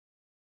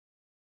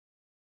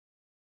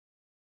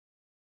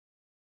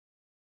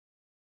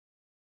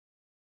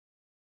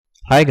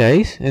Hi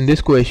guys, in this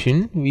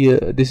question,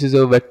 this is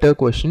a vector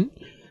question.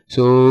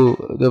 So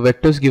the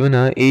vectors given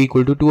are a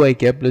equal to 2 I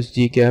cap plus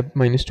j cap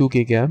minus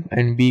 2k cap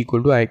and b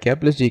equal to I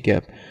cap plus j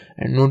cap.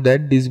 And note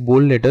that these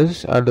bold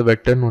letters are the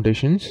vector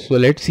notations. So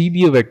let C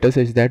be a vector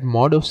such that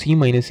mod of C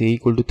minus a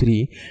equal to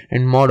 3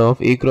 and mod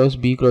of a cross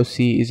b cross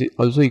c is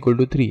also equal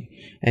to 3.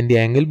 And the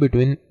angle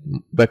between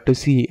vector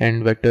C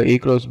and vector a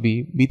cross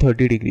b be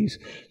 30 degrees.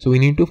 So we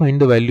need to find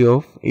the value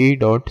of a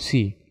dot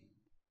c.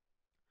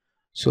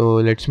 So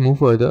let's move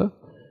further.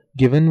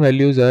 Given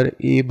values are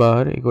a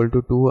bar equal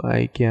to 2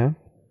 I cap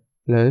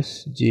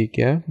plus j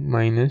cap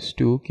minus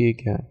 2k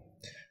cap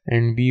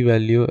and b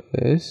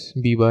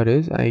bar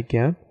is I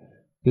cap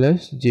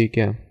plus j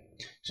cap.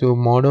 So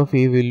mod of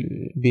a will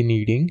be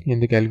needing in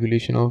the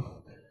calculation of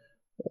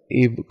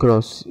a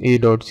cross a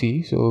dot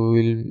c. So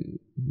we'll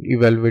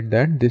evaluate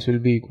that. This will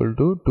be equal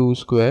to 2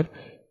 square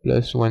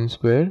plus 1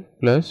 square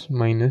plus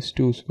minus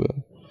 2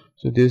 square.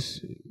 So this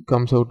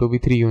comes out to be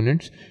 3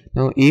 units.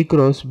 Now a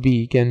cross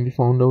b can be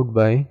found out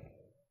by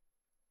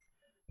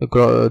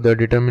the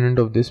determinant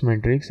of this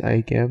matrix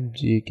I cap,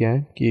 j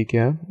cap, k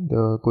cap,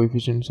 the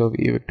coefficients of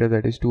a vector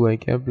that is 2 I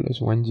cap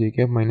plus 1 j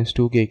cap minus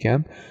 2 k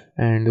cap,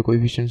 and the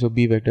coefficients of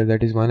b vector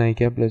that is 1 I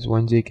cap plus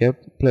 1 j cap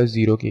plus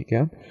 0 k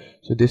cap.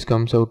 So this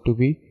comes out to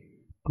be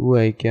 2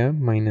 I cap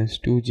minus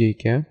 2 j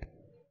cap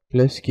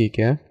plus k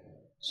cap.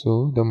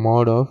 So the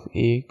mod of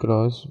a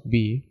cross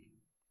b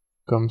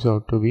comes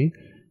out to be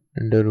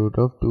under root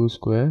of 2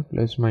 square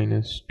plus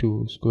minus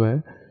 2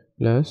 square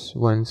plus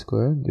 1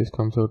 square. This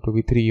comes out to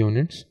be 3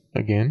 units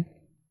again.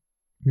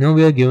 Now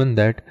we are given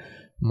that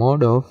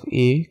mod of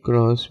a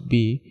cross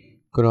b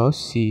cross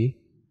c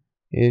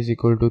is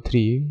equal to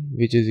 3,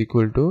 which is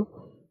equal to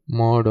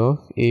mod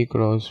of a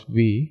cross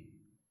b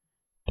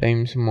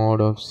times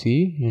mod of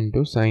c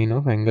into sine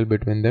of angle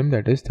between them,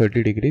 that is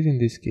 30 degrees in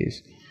this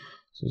case.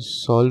 So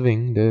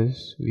solving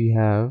this, we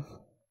have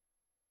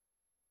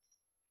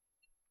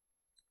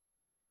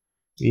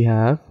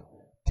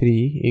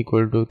 3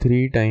 equal to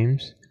 3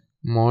 times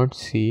mod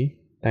c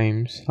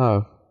times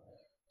half.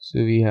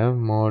 So we have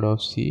mod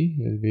of c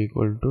will be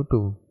equal to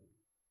 2.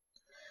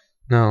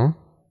 Now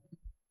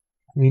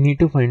we need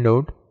to find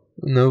out,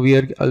 now we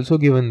are also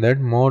given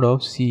that mod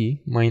of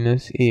c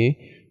minus a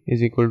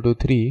is equal to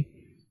 3.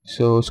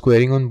 So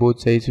squaring on both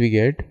sides, we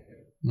get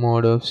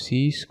mod of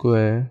c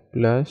square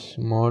plus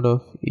mod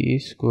of a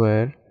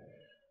square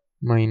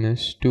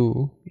minus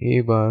 2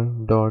 a bar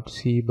dot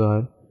c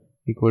bar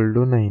equal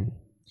to 9.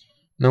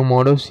 Now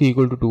mod of c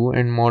equal to 2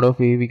 and mod of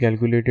a we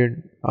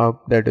calculated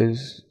up, that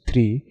is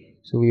 3.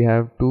 So we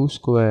have 2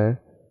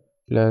 square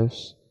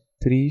plus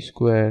 3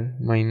 square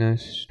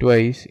minus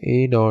twice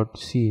a dot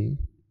c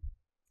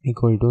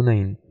equal to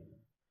 9.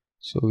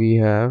 So we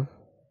have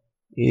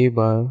a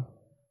bar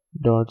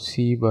dot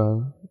c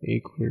bar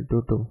equal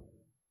to 2.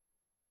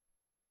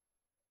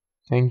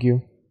 Thank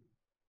you.